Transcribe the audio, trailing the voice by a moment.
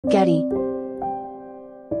Getty.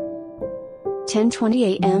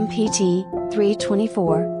 10:20 a.m. PT,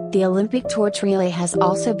 3:24. The Olympic torch relay has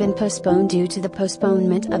also been postponed due to the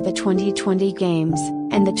postponement of the 2020 Games,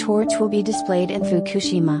 and the torch will be displayed in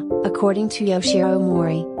Fukushima, according to Yoshiro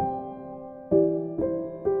Mori.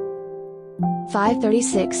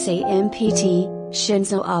 5:36 a.m. PT,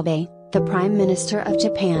 Shinzo Abe, the Prime Minister of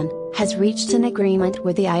Japan, has reached an agreement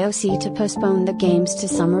with the IOC to postpone the Games to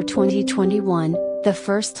summer 2021, the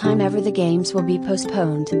first time ever the Games will be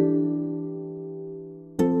postponed.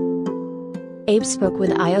 Abe spoke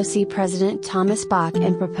with IOC President Thomas Bach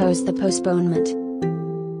and proposed the postponement.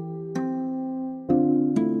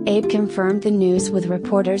 Abe confirmed the news with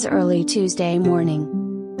reporters early Tuesday morning.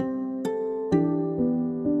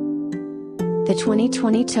 The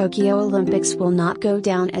 2020 Tokyo Olympics will not go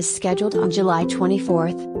down as scheduled on July 24,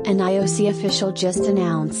 an IOC official just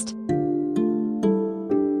announced.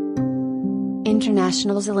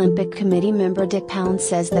 International's Olympic Committee member Dick Pound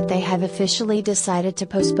says that they have officially decided to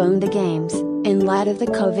postpone the Games, in light of the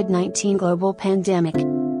COVID-19 global pandemic.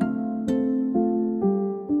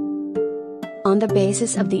 On the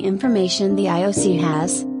basis of the information the IOC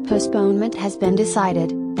has, postponement has been decided,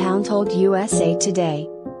 Pound told USA Today.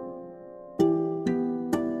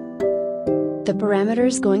 The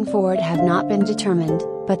parameters going forward have not been determined,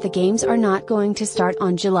 but the Games are not going to start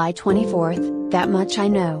on July 24, that much I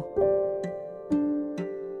know.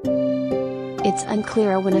 It's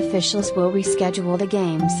unclear when officials will reschedule the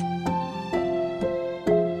Games.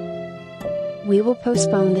 We will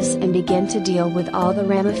postpone this and begin to deal with all the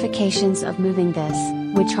ramifications of moving this,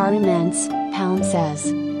 which are immense, Pound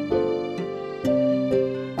says.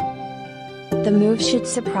 The move should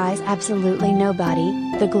surprise absolutely nobody.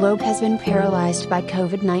 The globe has been paralyzed by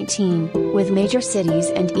COVID-19, with major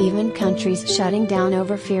cities and even countries shutting down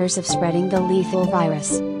over fears of spreading the lethal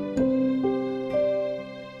virus.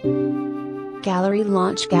 Gallery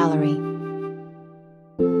launch gallery.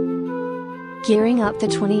 Gearing up the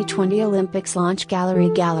 2020 Olympics launch gallery.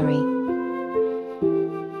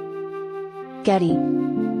 Getty.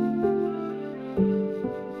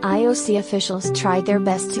 IOC officials tried their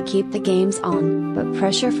best to keep the Games on, but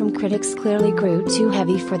pressure from critics clearly grew too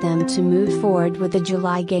heavy for them to move forward with the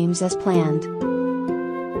July Games as planned.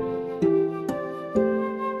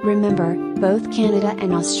 Remember, both Canada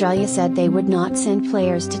and Australia said they would not send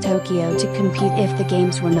players to Tokyo to compete if the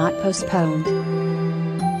Games were not postponed.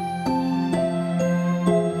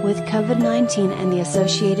 With COVID-19 and the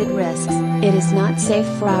associated risks, it is not safe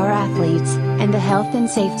for our athletes, and the health and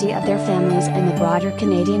safety of their families and the broader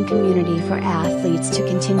Canadian community for athletes to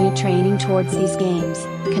continue training towards these Games,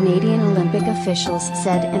 Canadian Olympic officials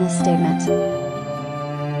said in a statement.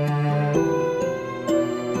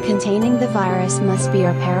 Containing the virus must be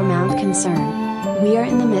our paramount concern. We are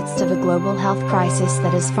in the midst of a global health crisis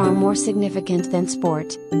that is far more significant than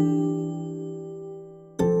sport.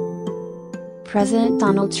 President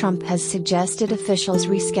Donald Trump has suggested officials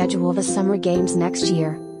reschedule the Summer Games next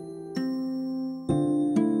year.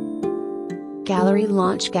 Gallery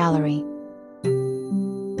launch gallery.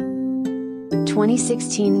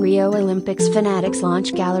 2016 Rio Olympics Fanatics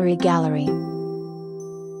launch gallery.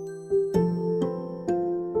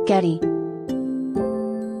 Getty.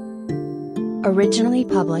 Originally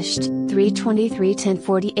published,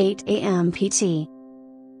 3:23-10:48 a.m. PT.